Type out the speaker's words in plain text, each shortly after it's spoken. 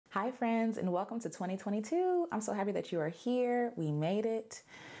Hi friends, and welcome to 2022. I'm so happy that you are here. We made it.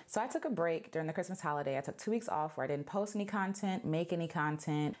 So I took a break during the Christmas holiday. I took 2 weeks off where I didn't post any content, make any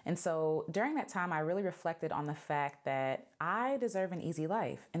content. And so during that time, I really reflected on the fact that I deserve an easy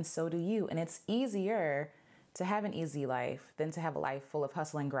life, and so do you. And it's easier to have an easy life than to have a life full of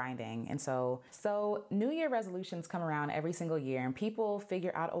hustle and grinding. And so New Year resolutions come around every single year, and people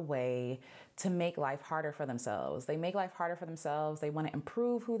figure out a way to make life harder for themselves. They make life harder for themselves. They want to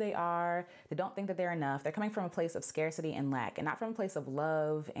improve who they are. They don't think that they're enough. They're coming from a place of scarcity and lack, and not from a place of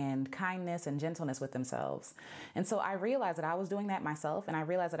love and kindness and gentleness with themselves. And so I realized that I was doing that myself, and I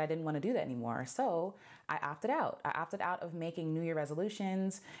realized that I didn't want to do that anymore. So I opted out. I opted out of making New Year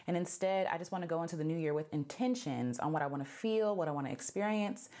resolutions, and instead I just want to go into the new year with intentions on what I want to feel, what I want to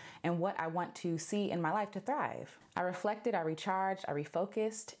experience, and what I want to see in my life to thrive. I reflected, I recharged, I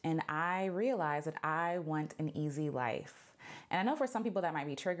refocused, and I realized that I want an easy life. And I know for some people that might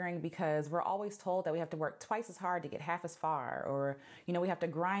be triggering because we're always told that we have to work twice as hard to get half as far, or, we have to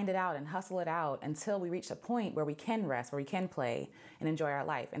grind it out and hustle it out until we reach a point where we can rest, where we can play and enjoy our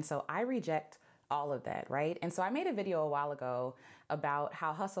life. And so I reject all of that, right? And so I made a video a while ago about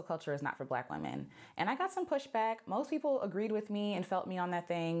how hustle culture is not for Black women. And I got some pushback. Most people agreed with me and felt me on that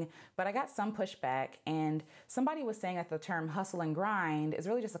thing, but I got some pushback. And somebody was saying that the term hustle and grind is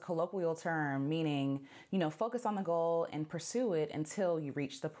really just a colloquial term, meaning, focus on the goal and pursue it until you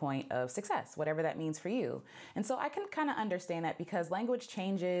reach the point of success, whatever that means for you. And so I can kind of understand that because language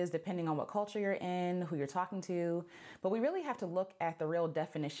changes depending on what culture you're in, who you're talking to, but we really have to look at the real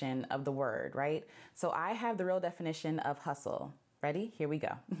definition of the word, right? So I have the real definition of hustle. Ready? Here we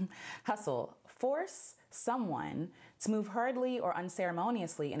go. Hustle: force someone to move hurriedly or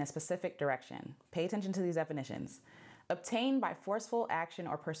unceremoniously in a specific direction. Pay attention to these definitions. Obtained by forceful action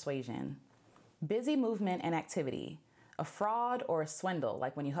or persuasion. Busy movement and activity. A fraud or a swindle,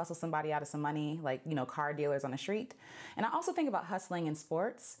 like when you hustle somebody out of some money, like, car dealers on the street. And I also think about hustling in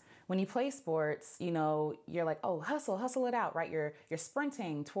sports. When you play sports, you're like, oh, hustle it out, right? You're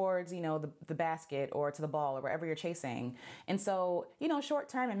sprinting towards, the basket or to the ball or wherever you're chasing. And so, short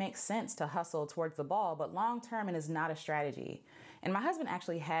term, it makes sense to hustle towards the ball, but long term, it is not a strategy. And my husband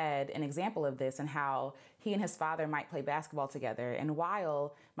actually had an example of this and how he and his father might play basketball together. And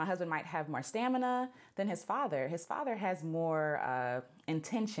while my husband might have more stamina than his father has more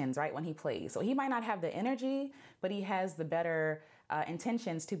intentions, right, when he plays. So he might not have the energy, but he has the better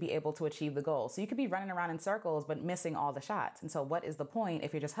intentions to be able to achieve the goal. So you could be running around in circles, but missing all the shots. And so what is the point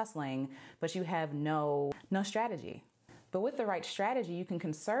if you're just hustling, but you have no strategy? But with the right strategy, you can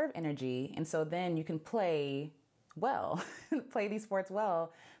conserve energy. And so then you can play well, play these sports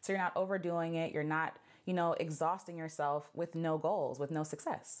well. So you're not overdoing it. You're not, exhausting yourself with no goals, with no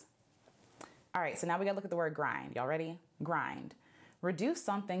success. All right. So now we got to look at the word grind. Y'all ready? Grind. Reduce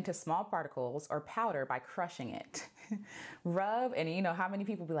something to small particles or powder by crushing it. Rub, and how many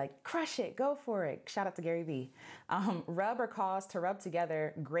people be like, crush it, go for it. Shout out to Gary Vee. Rub or cause to rub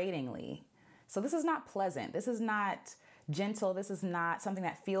together gratingly. So this is not pleasant. This is not gentle. This is not something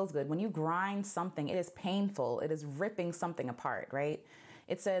that feels good. When you grind something, it is painful. It is ripping something apart, right?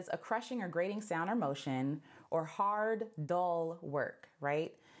 It says a crushing or grating sound or motion or hard, dull work,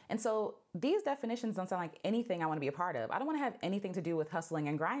 right? And so these definitions don't sound like anything I want to be a part of. I don't want to have anything to do with hustling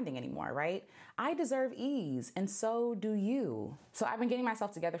and grinding anymore, right? I deserve ease, and so do you. So I've been getting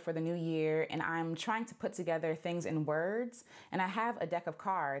myself together for the new year, and I'm trying to put together things in words, and I have a deck of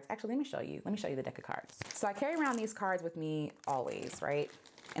cards. Actually, let me show you the deck of cards. So I carry around these cards with me always, right?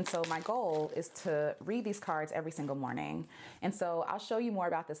 And so my goal is to read these cards every single morning. And so I'll show you more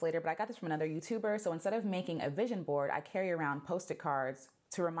about this later, but I got this from another YouTuber. So instead of making a vision board, I carry around Post-it cards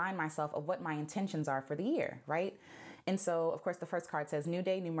to remind myself of what my intentions are for the year, right? And so, of course, the first card says, New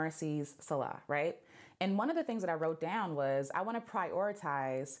Day, New Mercies, Salah, right? And one of the things that I wrote down was, I want to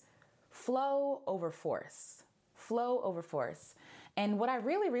prioritize flow over force. Flow over force. And what I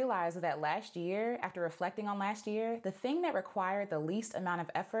really realized is that last year, after reflecting on last year, the thing that required the least amount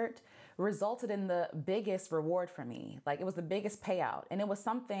of effort resulted in the biggest reward for me. Like, it was the biggest payout. And it was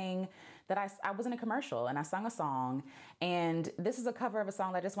something that I was in a commercial and I sung a song, and this is a cover of a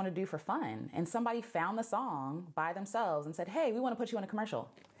song that I just want to do for fun. And somebody found the song by themselves and said, hey, we want to put you in a commercial.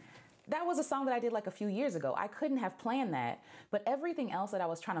 That was a song that I did like a few years ago. I couldn't have planned that, but everything else that I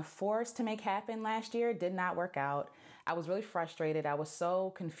was trying to force to make happen last year did not work out. I was really frustrated. I was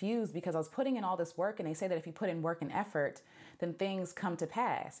so confused because I was putting in all this work, and they say that if you put in work and effort, then things come to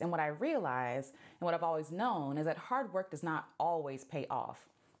pass. And what I realized, and what I've always known, is that hard work does not always pay off.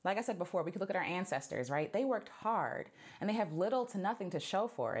 Like I said before, we could look at our ancestors, right? They worked hard and they have little to nothing to show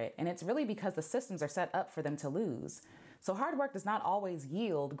for it. And it's really because the systems are set up for them to lose. So hard work does not always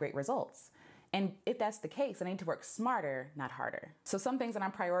yield great results. And if that's the case, I need to work smarter, not harder. So some things that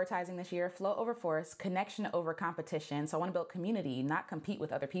I'm prioritizing this year: flow over force, connection over competition. So I want to build community, not compete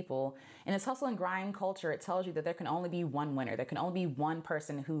with other people. In this hustle and grind culture, it tells you that there can only be one winner. There can only be one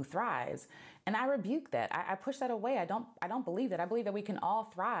person who thrives. And I rebuke that. I push that away. I don't believe that. I believe that we can all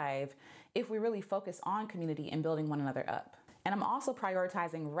thrive if we really focus on community and building one another up. And I'm also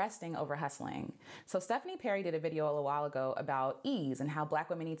prioritizing resting over hustling. So Stephanie Perry did a video a little while ago about ease and how Black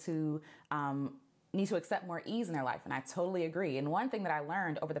women need to accept more ease in their life. And I totally agree. And one thing that I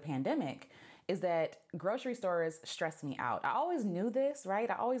learned over the pandemic is that grocery stores stress me out. I always knew this, right?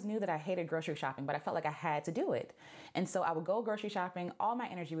 I always knew that I hated grocery shopping, but I felt like I had to do it. And so I would go grocery shopping. All my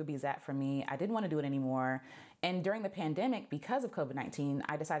energy would be zapped from me. I didn't want to do it anymore. And during the pandemic, because of COVID-19,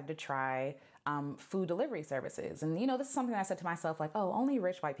 I decided to try food delivery services. And, this is something I said to myself, like, oh, only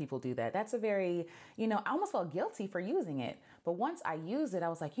rich white people do that. That's a very, I almost felt guilty for using it. But once I used it, I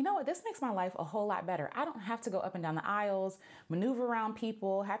was like, you know what, this makes my life a whole lot better. I don't have to go up and down the aisles, maneuver around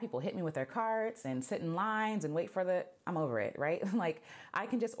people, have people hit me with their carts and sit in lines and wait for I'm over it, right? Like, I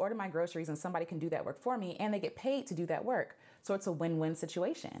can just order my groceries and somebody can do that work for me, and they get paid to do that work. So it's a win-win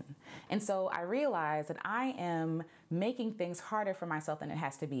situation. And so I realized that I am making things harder for myself than it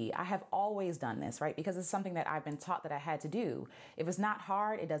has to be. I have always done this, right? Because it's something that I've been taught that I had to do. If it's not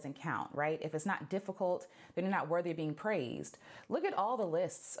hard, it doesn't count, right? If it's not difficult, then you're not worthy of being praised. Look at all the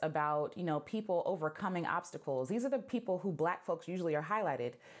lists about, people overcoming obstacles. These are the people who Black folks usually are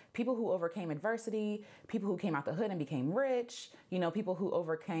highlighted. People who overcame adversity, people who came out the hood and became rich, people who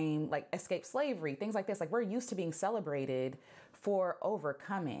overcame, escaped slavery, things like this. Like, we're used to being celebrated for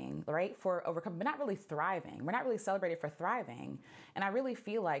overcoming, right? For overcoming, but not really thriving. We're not really celebrated for thriving. And I really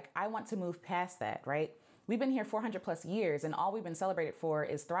feel like I want to move past that, right? We've been here 400 plus years, and all we've been celebrated for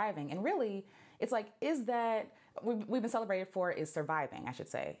is thriving. And really, it's like, we've been celebrated for is surviving, I should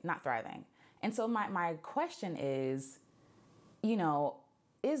say, not thriving. And so my question is,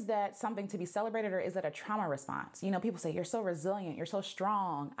 is that something to be celebrated, or is that a trauma response? People say, you're so resilient, you're so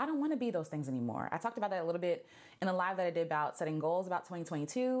strong. I don't want to be those things anymore. I talked about that a little bit in a live that I did about setting goals about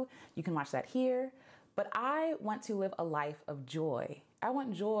 2022. You can watch that here. But I want to live a life of joy. I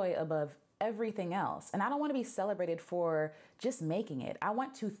want joy above everything else. And I don't want to be celebrated for just making it. I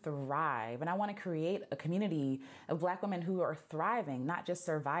want to thrive, and I want to create a community of Black women who are thriving, not just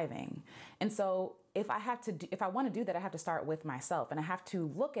surviving. And so if I want to do that, I have to start with myself, and I have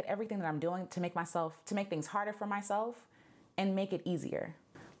to look at everything that I'm doing to make things harder for myself and make it easier.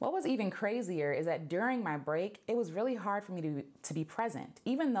 What was even crazier is that during my break, it was really hard for me to be present.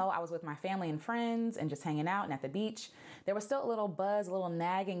 Even though I was with my family and friends and just hanging out and at the beach, there was still a little buzz, a little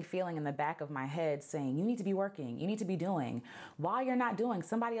nagging feeling in the back of my head saying, you need to be working, you need to be doing. While you're not doing,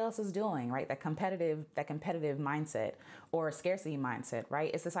 somebody else is doing, right? That competitive mindset or scarcity mindset, right?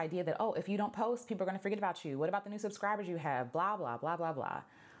 It's this idea that, oh, if you don't post, people are going to forget about you. What about the new subscribers you have? Blah, blah, blah, blah, blah.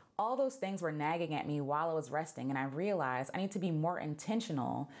 All those things were nagging at me while I was resting, and I realized I need to be more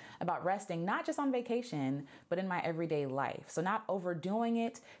intentional about resting, not just on vacation, but in my everyday life. So not overdoing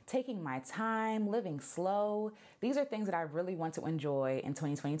it, taking my time, living slow. These are things that I really want to enjoy in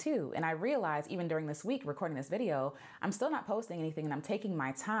 2022. And I realized even during this week recording this video, I'm still not posting anything, and I'm taking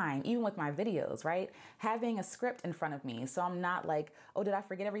my time, even with my videos, right? Having a script in front of me. So I'm not like, oh, did I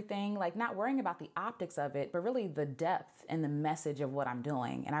forget everything? Like, not worrying about the optics of it, but really the depth and the message of what I'm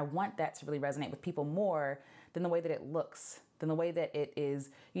doing. And I want that to really resonate with people more than the way that it looks, than the way that it is,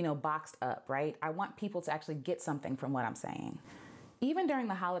 boxed up, right? I want people to actually get something from what I'm saying. Even during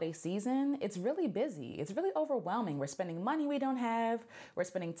the holiday season, it's really busy. It's really overwhelming. We're spending money we don't have. We're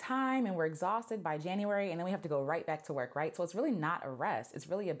spending time, and we're exhausted by January, and then we have to go right back to work, right? So it's really not a rest. It's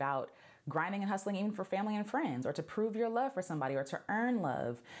really about grinding and hustling even for family and friends, or to prove your love for somebody, or to earn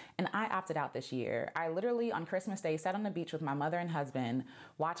love. And I opted out this year. I literally on Christmas Day sat on the beach with my mother and husband,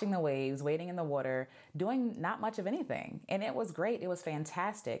 watching the waves, wading in the water, doing not much of anything. And it was great. It was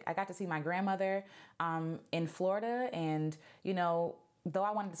fantastic. I got to see my grandmother in Florida, and though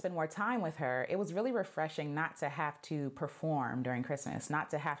I wanted to spend more time with her, it was really refreshing not to have to perform during Christmas, not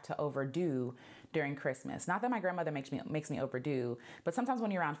to have to overdo during Christmas. Not that my grandmother makes me overdo, but sometimes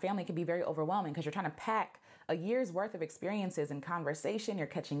when you're around family, it can be very overwhelming because you're trying to pack a year's worth of experiences and conversation, you're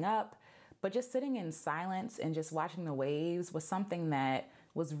catching up. But just sitting in silence and just watching the waves was something that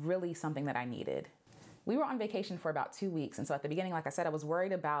was really something that I needed. We were on vacation for about 2 weeks. And so at the beginning, like I said, I was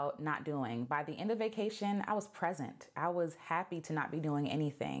worried about not doing. By the end of vacation, I was present. I was happy to not be doing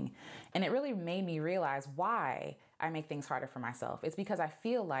anything. And it really made me realize why I make things harder for myself. It's because I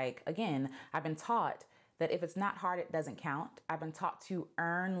feel like, again, I've been taught that if it's not hard, it doesn't count. I've been taught to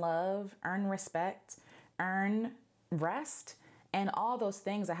earn love, earn respect, earn rest, and all those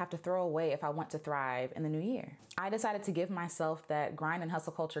things I have to throw away if I want to thrive in the new year. I decided to give myself that grind and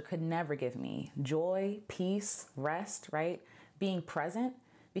hustle culture could never give me: joy, peace, rest, right? Being present.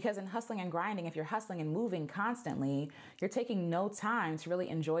 Because in hustling and grinding, if you're hustling and moving constantly, you're taking no time to really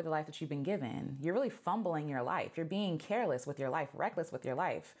enjoy the life that you've been given. You're really fumbling your life. You're being careless with your life, reckless with your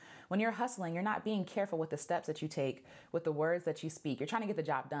life. When you're hustling, you're not being careful with the steps that you take, with the words that you speak. You're trying to get the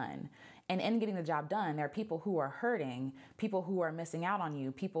job done. And in getting the job done, there are people who are hurting, people who are missing out on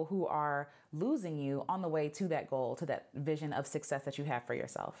you, people who are losing you on the way to that goal, to that vision of success that you have for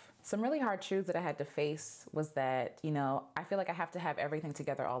yourself. Some really hard truths that I had to face was that, I feel like I have to have everything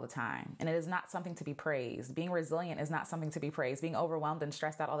together all the time. And it is not something to be praised. Being resilient is not something to be praised. Being overwhelmed and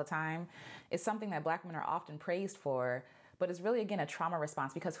stressed out all the time is something that Black women are often praised for, but it's really, again, a trauma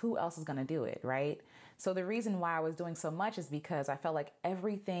response, because who else is going to do it, right? So the reason why I was doing so much is because I felt like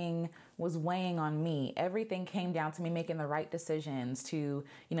everything was weighing on me. Everything came down to me making the right decisions, to,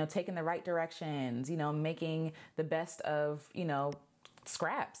 taking the right directions, making the best of,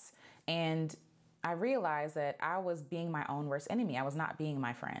 scraps. And I realized that I was being my own worst enemy. I was not being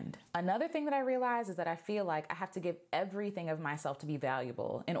my friend. Another thing that I realized is that I feel like I have to give everything of myself to be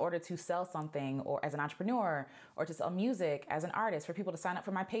valuable in order to sell something, or as an entrepreneur, or to sell music as an artist, for people to sign up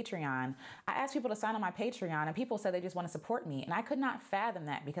for my Patreon. I asked people to sign on my Patreon, and people said they just want to support me. And I could not fathom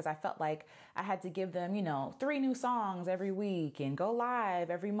that, because I felt like I had to give them, 3 new songs every week and go live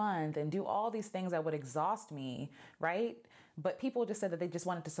every month and do all these things that would exhaust me, right? But people just said that they just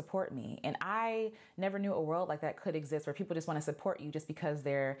wanted to support me. And I never knew a world like that could exist, where people just want to support you just because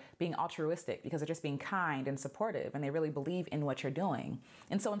they're being altruistic, because they're just being kind and supportive, and they really believe in what you're doing.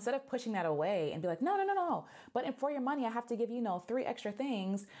 And so instead of pushing that away and be like, no, but for your money, I have to give you, 3 extra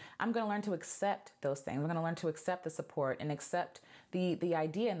things, I'm going to learn to accept those things. I'm going to learn to accept the support and accept the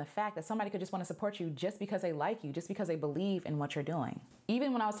idea and the fact that somebody could just want to support you just because they like you, just because they believe in what you're doing.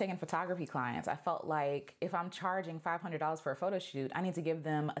 Even when I was taking photography clients, I felt like if I'm charging $500 for a photo shoot, I need to give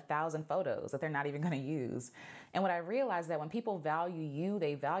them 1,000 photos that they're not even going to use. And what I realized that when people value you,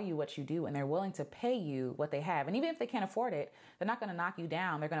 they value what you do, and they're willing to pay you what they have. And even if they can't afford it, they're not going to knock you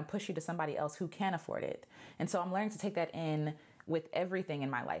down. They're going to push you to somebody else who can afford it. And so I'm learning to take that in with everything in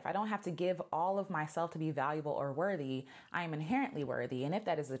my life. I don't have to give all of myself to be valuable or worthy. I am inherently worthy. And if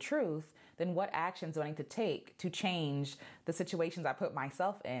that is the truth, then what actions do I need to take to change the situations I put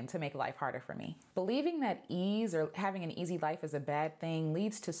myself in to make life harder for me? Believing that ease or having an easy life is a bad thing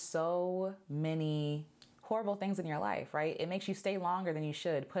leads to so many horrible things in your life, right? It makes you stay longer than you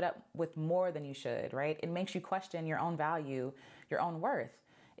should, put up with more than you should, right? It makes you question your own value, your own worth.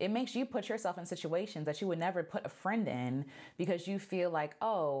 It makes you put yourself in situations that you would never put a friend in, because you feel like,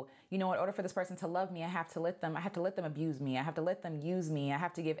 in order for this person to love me, I have to let them abuse me. I have to let them use me. I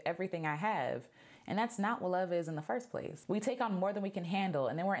have to give everything I have. And that's not what love is in the first place. We take on more than we can handle,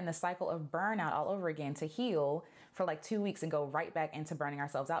 and then we're in the cycle of burnout all over again, to heal for like 2 weeks and go right back into burning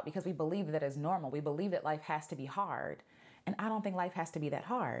ourselves out, because we believe that is normal. We believe that life has to be hard. And I don't think life has to be that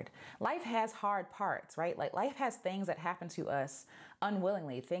hard. Life has hard parts, right? Like life has things that happen to us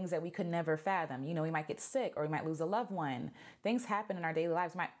unwillingly, things that we could never fathom. We might get sick, or we might lose a loved one. Things happen in our daily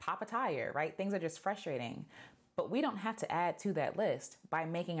lives. We might pop a tire, right? Things are just frustrating. But we don't have to add to that list by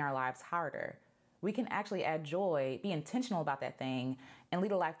making our lives harder. We can actually add joy, be intentional about that thing, and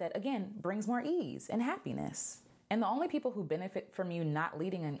lead a life that, again, brings more ease and happiness. And the only people who benefit from you not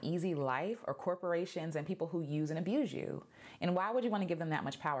leading an easy life are corporations and people who use and abuse you. And why would you want to give them that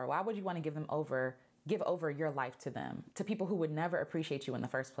much power? Why would you want to give over your life to them, to people who would never appreciate you in the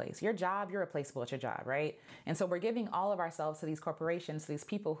first place? Your job, you're replaceable at your job, right? And so we're giving all of ourselves to these corporations, to these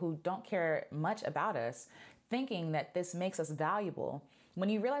people who don't care much about us, thinking that this makes us valuable. When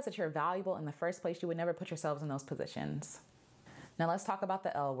you realize that you're valuable in the first place, you would never put yourselves in those positions. Now let's talk about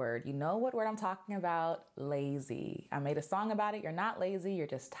the L word. You know what word I'm talking about? Lazy. I made a song about it. You're not lazy, you're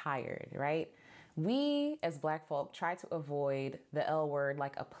just tired, right? We as Black folk try to avoid the L word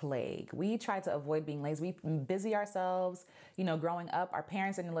like a plague. We try to avoid being lazy. We busy ourselves. Growing up, our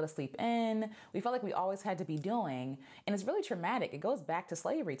parents didn't let us sleep in. We felt like we always had to be doing. And it's really traumatic. It goes back to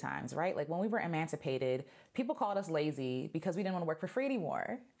slavery times, right? Like when we were emancipated, people called us lazy because we didn't want to work for free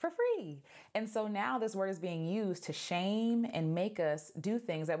anymore. For free. And so now this word is being used to shame and make us do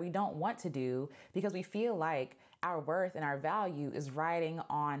things that we don't want to do, because we feel like our worth and our value is riding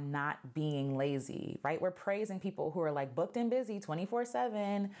on not being lazy, right? We're praising people who are like booked and busy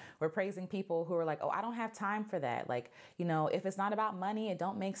 24/7. We're praising people who are like, I don't have time for that. Like, if it's not about money, it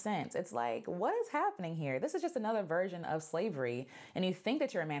don't make sense. It's like, what is happening here? This is just another version of slavery. And you think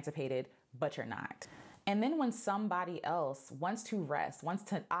that you're emancipated, but you're not. And then when somebody else wants to rest, wants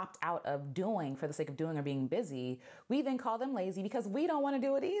to opt out of doing for the sake of doing or being busy, we then call them lazy because we don't want to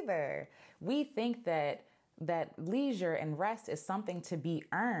do it either. We think that leisure and rest is something to be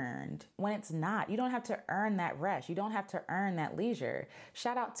earned when it's not. You don't have to earn that rest. You don't have to earn that leisure.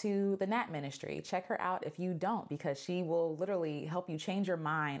 Shout out to the Nat Ministry. Check her out if you don't, because she will literally help you change your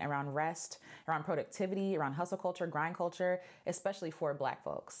mind around rest, around productivity, around hustle culture, grind culture, especially for Black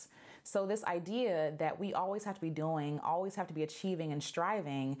folks. So this idea that we always have to be doing, always have to be achieving and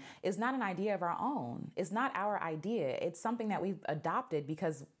striving is not an idea of our own. It's not our idea. It's something that we've adopted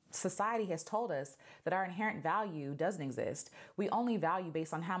because society has told us that our inherent value doesn't exist. We only value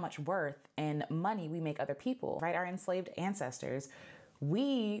based on how much worth and money we make other people, right? Our enslaved ancestors,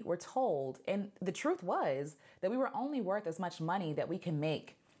 we were told, and the truth was that we were only worth as much money that we can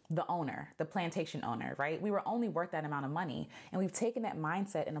make the owner, the plantation owner, right? We were only worth that amount of money. And we've taken that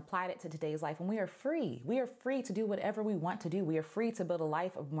mindset and applied it to today's life. And we are free. We are free to do whatever we want to do. We are free to build a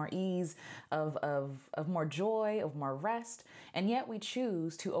life of more ease, of more joy, of more rest. And yet we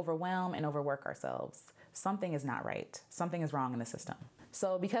choose to overwhelm and overwork ourselves. Something is not right. Something is wrong in the system.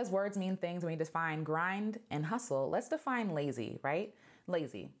 So because words mean things, when we define grind and hustle, let's define lazy, right?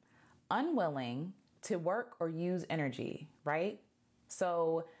 Lazy, unwilling to work or use energy, right?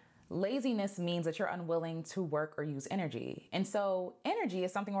 So laziness means that you're unwilling to work or use energy. And so energy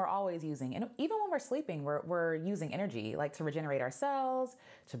is something we're always using. And even when we're sleeping, we're using energy, like to regenerate ourselves,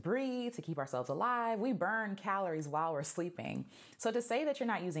 to breathe, to keep ourselves alive. We burn calories while we're sleeping. So to say that you're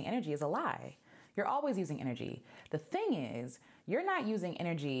not using energy is a lie. You're always using energy. The thing is, you're not using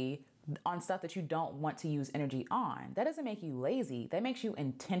energy on stuff that you don't want to use energy on. That doesn't make you lazy. That makes you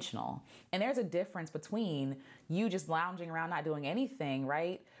intentional. And there's a difference between you just lounging around not doing anything,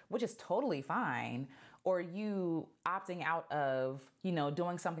 right? Which is totally fine. Or you opting out of,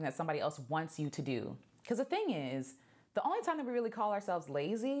 doing something that somebody else wants you to do. Because the thing is, the only time that we really call ourselves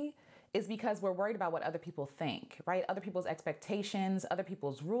lazy is because we're worried about what other people think, right? Other people's expectations, other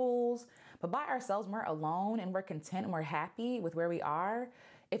people's rules. But by ourselves, when we're alone and we're content and we're happy with where we are.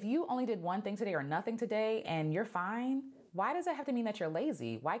 If you only did one thing today or nothing today and you're fine, why does that have to mean that you're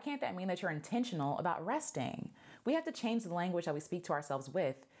lazy? Why can't that mean that you're intentional about resting? We have to change the language that we speak to ourselves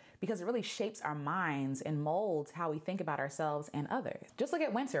with because it really shapes our minds and molds how we think about ourselves and others. Just look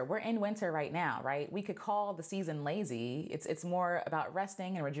at winter. We're in winter right now, right? We could call the season lazy. It's more about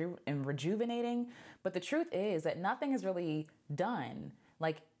resting and rejuvenating. But the truth is that nothing is really done.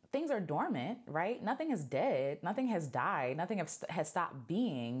 Like, things are dormant, right? Nothing is dead. Nothing has died. Nothing has stopped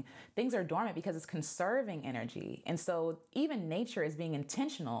being. Things are dormant because it's conserving energy. And so even nature is being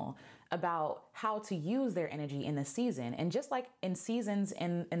intentional about how to use their energy in the season. And just like in seasons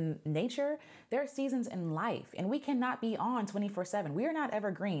in nature, there are seasons in life. And we cannot be on 24/7. We are not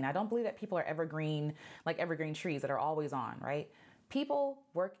evergreen. I don't believe that people are evergreen, like evergreen trees that are always on, right? People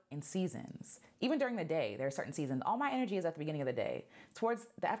work in seasons. Even during the day, there are certain seasons. All my energy is at the beginning of the day. Towards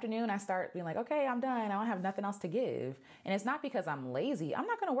the afternoon, I start being like, okay, I'm done. I don't have nothing else to give. And it's not because I'm lazy. I'm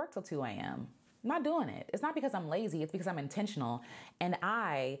not going to work till 2 a.m. I'm not doing it. It's not because I'm lazy. It's because I'm intentional. And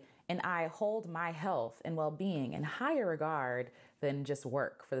I hold my health and well-being in higher regard than just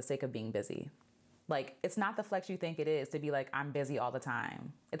work for the sake of being busy. Like, it's not the flex you think it is to be like, I'm busy all the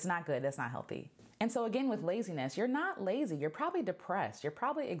time. It's not good. That's not healthy. And so again, with laziness, you're not lazy. You're probably depressed. You're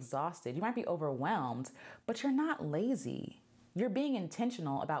probably exhausted. You might be overwhelmed, but you're not lazy. You're being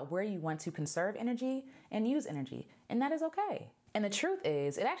intentional about where you want to conserve energy and use energy. And that is okay. And the truth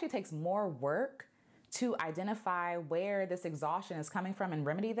is, it actually takes more work to identify where this exhaustion is coming from and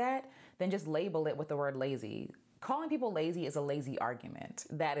remedy that than just label it with the word lazy. Calling people lazy is a lazy argument.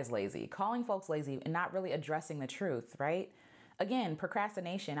 That is lazy. Calling folks lazy and not really addressing the truth, right? Again,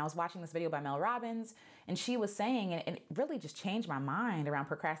 procrastination. I was watching this video by Mel Robbins, and she was saying, and it really just changed my mind around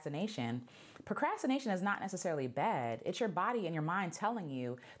procrastination. Procrastination is not necessarily bad. It's your body and your mind telling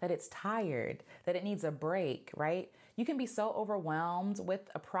you that it's tired, that it needs a break, right? You can be so overwhelmed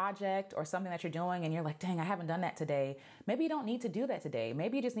with a project or something that you're doing, and you're like, dang, I haven't done that today. Maybe you don't need to do that today.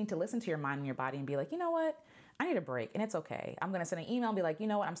 Maybe you just need to listen to your mind and your body and be like, you know what? I need a break, and it's okay. I'm going to send an email and be like, you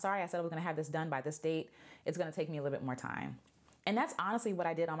know what? I'm sorry. I said I was going to have this done by this date. It's going to take me a little bit more time. And that's honestly what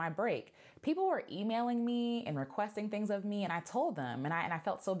I did on my break. People were emailing me and requesting things of me, and I told them, and I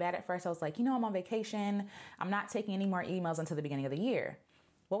felt so bad at first. I was like, I'm on vacation. I'm not taking any more emails until the beginning of the year.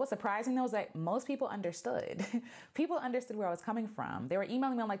 What was surprising though is that most people understood. People understood where I was coming from. They were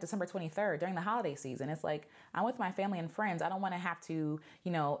emailing me on like December 23rd during the holiday season. It's like, I'm with my family and friends. I don't want to have to,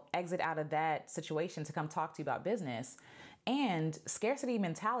 exit out of that situation to come talk to you about business. And scarcity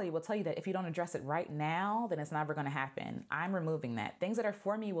mentality will tell you that if you don't address it right now, then it's never going to happen. I'm removing that. Things that are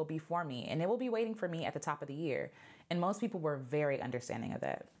for me will be for me, and it will be waiting for me at the top of the year. And most people were very understanding of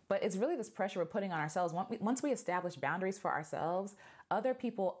that. But it's really this pressure we're putting on ourselves. Once we establish boundaries for ourselves, other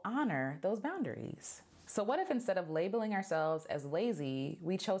people honor those boundaries. So what if instead of labeling ourselves as lazy,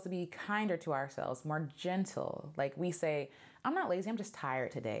 we chose to be kinder to ourselves, more gentle? Like we say, I'm not lazy, I'm just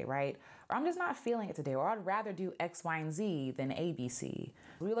tired today, right? Or I'm just not feeling it today, or I'd rather do X, Y, and Z than A, B, C.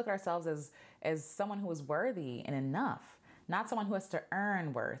 We look at ourselves as someone who is worthy and enough, not someone who has to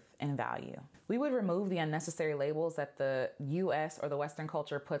earn worth and value. We would remove the unnecessary labels that the US or the Western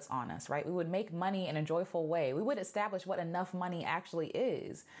culture puts on us, right? We would make money in a joyful way. We would establish what enough money actually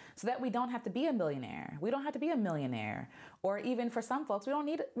is so that we don't have to be a millionaire. We don't have to be a millionaire. Or even for some folks, we don't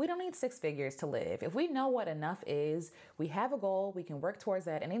need six figures to live. If we know what enough is, we have a goal, we can work towards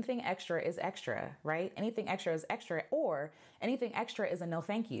that. Anything extra is extra, right? Anything extra is extra, or anything extra is a no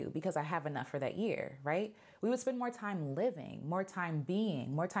thank you because I have enough for that year, right? We would spend more time living, more time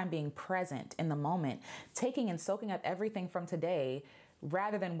being present in the moment, taking and soaking up everything from today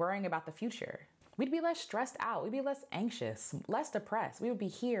rather than worrying about the future. We'd be less stressed out. We'd be less anxious, less depressed. We would be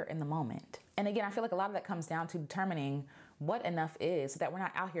here in the moment. And again, I feel like a lot of that comes down to determining what enough is so that we're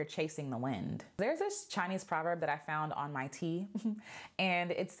not out here chasing the wind. There's this Chinese proverb that I found on my tea,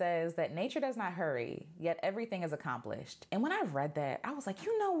 and it says that nature does not hurry, yet everything is accomplished. And when I read that, I was like,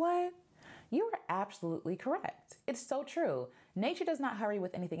 you know what? You are absolutely correct. It's so true. Nature does not hurry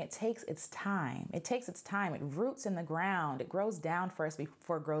with anything. It takes its time. It takes its time. It roots in the ground. It grows down first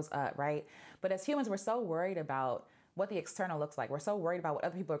before it grows up, right? But as humans, we're so worried about what the external looks like. We're so worried about what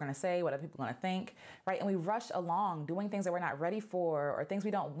other people are going to say, what other people are going to think, right? And we rush along doing things that we're not ready for or things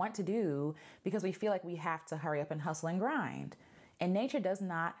we don't want to do because we feel like we have to hurry up and hustle and grind. And nature does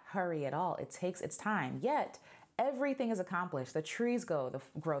not hurry at all. It takes its time. Yet, everything is accomplished. The trees grow,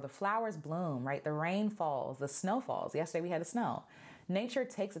 the flowers bloom, right? The rain falls, the snow falls. Yesterday we had a snow. Nature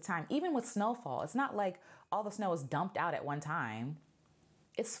takes its time. Even with snowfall, it's not like all the snow is dumped out at one time.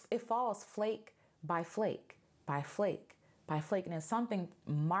 It falls flake by flake by flake by flake. And it's something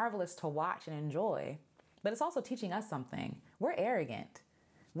marvelous to watch and enjoy. But it's also teaching us something. We're arrogant.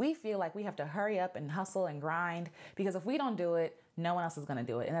 We feel like we have to hurry up and hustle and grind because if we don't do it, no one else is going to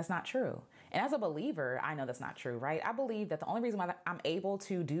do it. And that's not true. And as a believer, I know that's not true, right? I believe that the only reason why I'm able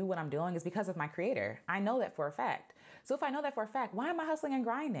to do what I'm doing is because of my creator. I know that for a fact. So if I know that for a fact, why am I hustling and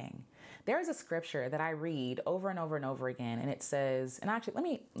grinding? There is a scripture that I read over and over and over again. And it says, and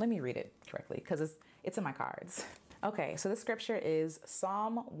actually, let me read it correctly because it's in my cards. Okay, so the scripture is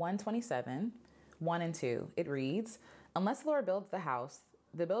Psalm 127, 1 and 2. It reads, unless the Lord builds the house,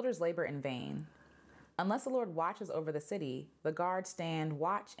 the builders labor in vain. Unless the Lord watches over the city, the guards stand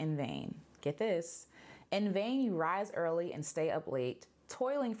watch in vain. Get this. In vain you rise early and stay up late,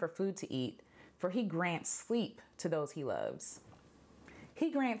 toiling for food to eat, for he grants sleep to those he loves. He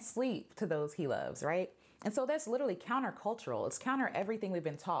grants sleep to those he loves, right? And so that's literally countercultural. It's counter everything we've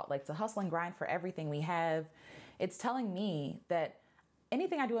been taught, like to hustle and grind for everything we have. It's telling me that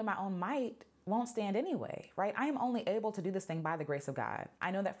anything I do in my own might won't stand anyway, right? I am only able to do this thing by the grace of God.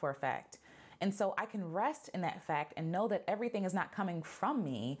 I know that for a fact. And so I can rest in that fact and know that everything is not coming from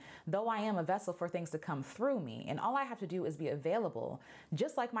me, though I am a vessel for things to come through me. And all I have to do is be available,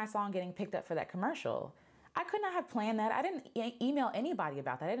 just like my song getting picked up for that commercial. I could not have planned that. I didn't email anybody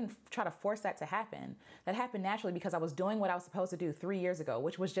about that. I didn't try to force that to happen. That happened naturally because I was doing what I was supposed to do 3 years ago,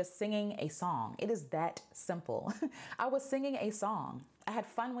 which was just singing a song. It is that simple. I was singing a song. I had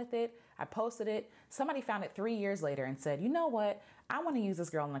fun with it. I posted it. Somebody found it 3 years later and said, you know what? I want to use this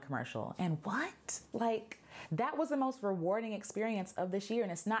girl in a commercial. And what? Like, that was the most rewarding experience of this year.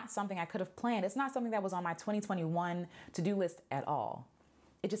 And it's not something I could have planned. It's not something that was on my 2021 to-do list at all.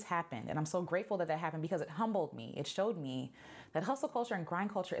 It just happened. And I'm so grateful that that happened because it humbled me. It showed me that hustle culture and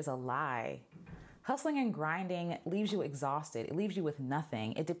grind culture is a lie. Hustling and grinding leaves you exhausted. It leaves you with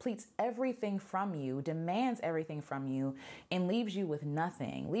nothing. It depletes everything from you, demands everything from you, and leaves you with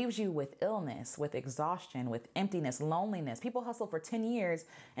nothing. Leaves you with illness, with exhaustion, with emptiness, loneliness. People hustle for 10 years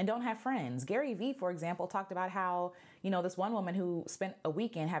and don't have friends. Gary Vee, for example, talked about how, this one woman who spent a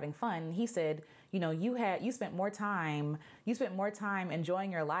weekend having fun, he said, you spent more time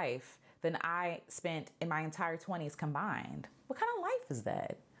enjoying your life than I spent in my entire 20s combined. What kind of life is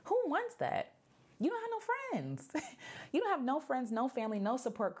that? Who wants that? You don't have no friends. You don't have no friends, no family, no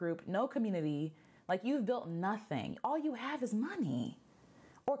support group, no community. Like, you've built nothing. All you have is money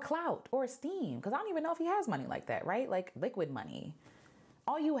or clout or esteem. Because I don't even know if he has money like that, right? Like liquid money.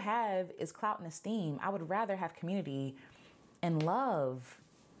 All you have is clout and esteem. I would rather have community and love.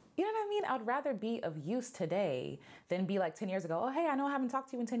 You know what I mean? I would rather be of use today than be like 10 years ago. Oh, hey, I know I haven't talked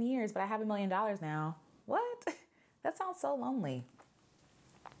to you in 10 years, but I have $1 million now. What? That sounds so lonely.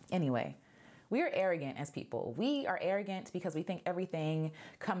 Anyway, we are arrogant as people. We are arrogant because we think everything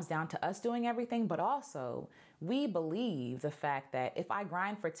comes down to us doing everything, but also we believe the fact that if I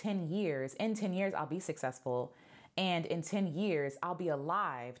grind for 10 years, in 10 years, I'll be successful. And in 10 years, I'll be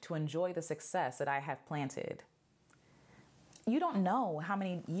alive to enjoy the success that I have planted. You don't know how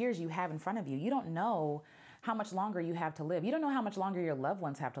many years you have in front of you. You don't know how much longer you have to live. You don't know how much longer your loved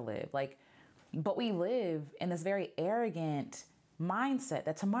ones have to live. But we live in this very arrogant mindset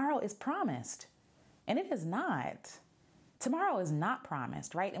that tomorrow is promised, and it is not. Tomorrow is not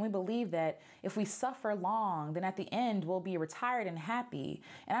promised, right? And we believe that if we suffer long, then at the end we'll be retired and happy.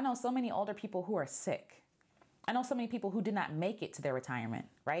 And I know so many older people who are sick. I know so many people who did not make it to their retirement,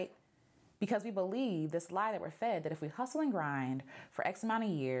 right? Because we believe this lie that we're fed that if we hustle and grind for X amount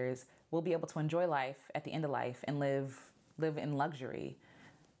of years, we'll be able to enjoy life at the end of life and live in luxury.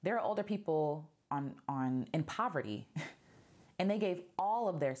 There are older people in poverty and they gave all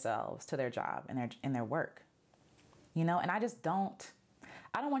of themselves to their job and their work. And I don't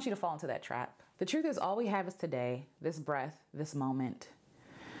want you to fall into that trap. The truth is all we have is today, this breath, this moment.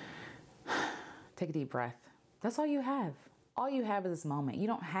 Take a deep breath. That's all you have. All you have is this moment. You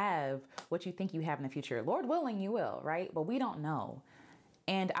don't have what you think you have in the future. Lord willing, you will, right? But we don't know.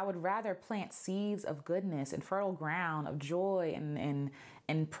 And I would rather plant seeds of goodness and fertile ground of joy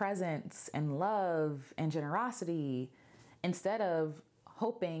and presence and love and generosity instead of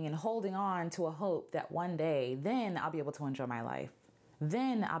hoping and holding on to a hope that one day, then I'll be able to enjoy my life.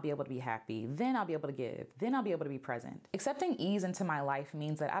 Then I'll be able to be happy. Then I'll be able to give. Then I'll be able to be present. Accepting ease into my life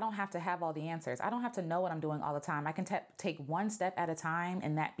means that I don't have to have all the answers. I don't have to know what I'm doing all the time. I can take one step at a time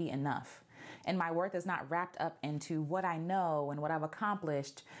and that be enough. And my worth is not wrapped up into what I know and what I've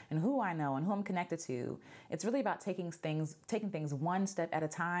accomplished and who I know and who I'm connected to. It's really about taking things one step at a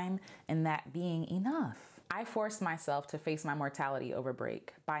time and that being enough. I forced myself to face my mortality over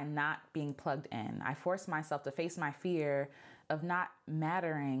break by not being plugged in. I forced myself to face my fear of not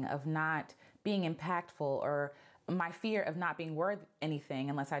mattering, of not being impactful, or my fear of not being worth anything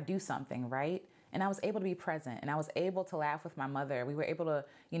unless I do something, right? And I was able to be present and I was able to laugh with my mother. We were able to,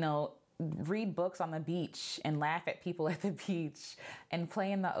 read books on the beach and laugh at people at the beach and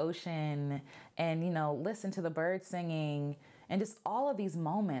play in the ocean and, listen to the birds singing and just all of these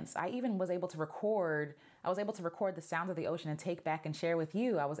moments. I even was able to record the sounds of the ocean and take back and share with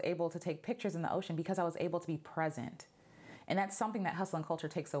you. I was able to take pictures in the ocean because I was able to be present. And that's something that hustling culture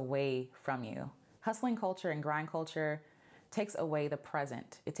takes away from you. Hustling culture and grind culture takes away the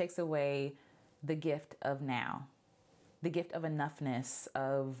present. It takes away the gift of now, the gift of enoughness,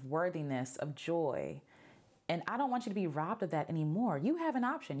 of worthiness, of joy. And I don't want you to be robbed of that anymore. You have an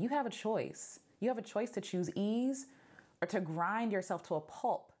option. You have a choice. You have a choice to choose ease or to grind yourself to a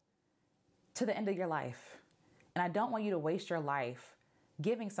pulp to the end of your life. And I don't want you to waste your life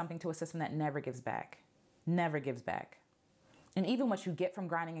giving something to a system that never gives back. Never gives back. And even what you get from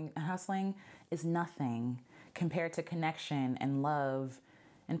grinding and hustling is nothing compared to connection and love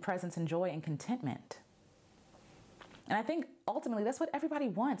and presence and joy and contentment. And I think ultimately that's what everybody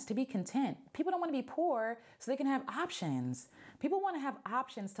wants, to be content. People don't want to be poor so they can have options. People want to have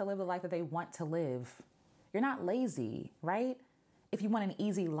options to live the life that they want to live. You're not lazy, right? If you want an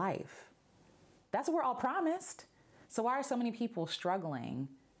easy life. That's what we're all promised. So why are so many people struggling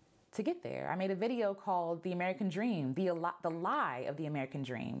to get there? I made a video called The American Dream, the lie of the American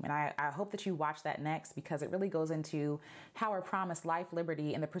dream. And I hope that you watch that next because it really goes into how we're promised life,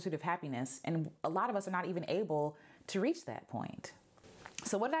 liberty, and the pursuit of happiness. And a lot of us are not even able to reach that point.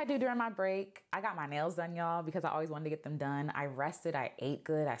 So what did I do during my break? I got my nails done, y'all, because I always wanted to get them done. I rested, I ate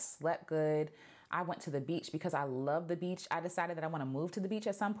good, I slept good. I went to the beach because I love the beach. I decided that I want to move to the beach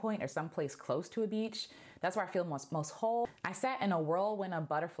at some point or someplace close to a beach. That's where I feel most whole. I sat in a whirlwind of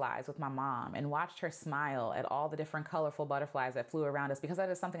butterflies with my mom and watched her smile at all the different colorful butterflies that flew around us because that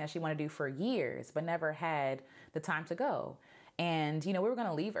is something that she wanted to do for years, but never had the time to go. And, we were going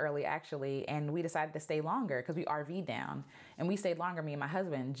to leave early actually, and we decided to stay longer because we RV'd down. And we stayed longer, me and my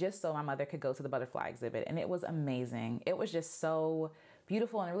husband, just so my mother could go to the butterfly exhibit. And it was amazing. It was just so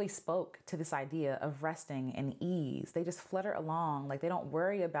beautiful, and it really spoke to this idea of resting and ease. They just flutter along, like they don't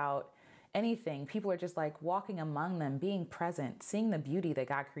worry about anything. People are just like walking among them, being present, seeing the beauty that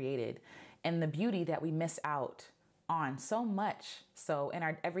God created and the beauty that we miss out on so much so in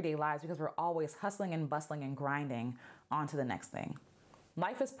our everyday lives because we're always hustling and bustling and grinding on to the next thing.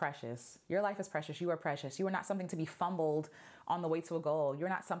 Life is precious. Your life is precious. You are precious. You are not something to be fumbled on the way to a goal. You're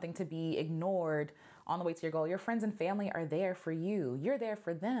not something to be ignored on the way to your goal. Your friends and family are there for you. You're there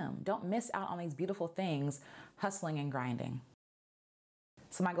for them. Don't miss out on these beautiful things, hustling and grinding.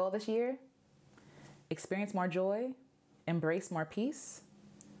 So my goal this year, experience more joy, embrace more peace,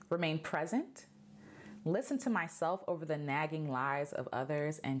 remain present, listen to myself over the nagging lies of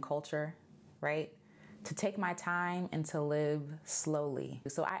others and culture, right? To take my time and to live slowly.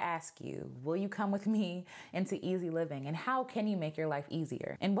 So I ask you, will you come with me into easy living? And how can you make your life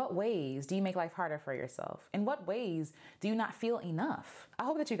easier? In what ways do you make life harder for yourself? In what ways do you not feel enough? I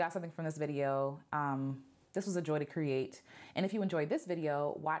hope that you got something from this video. This was a joy to create. And if you enjoyed this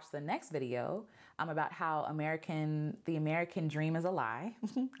video, watch the next video about how the American dream is a lie.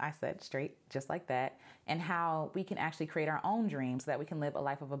 I said straight, just like that. And how we can actually create our own dreams so that we can live a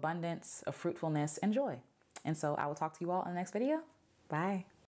life of abundance, of fruitfulness, and joy. And so I will talk to you all in the next video. Bye.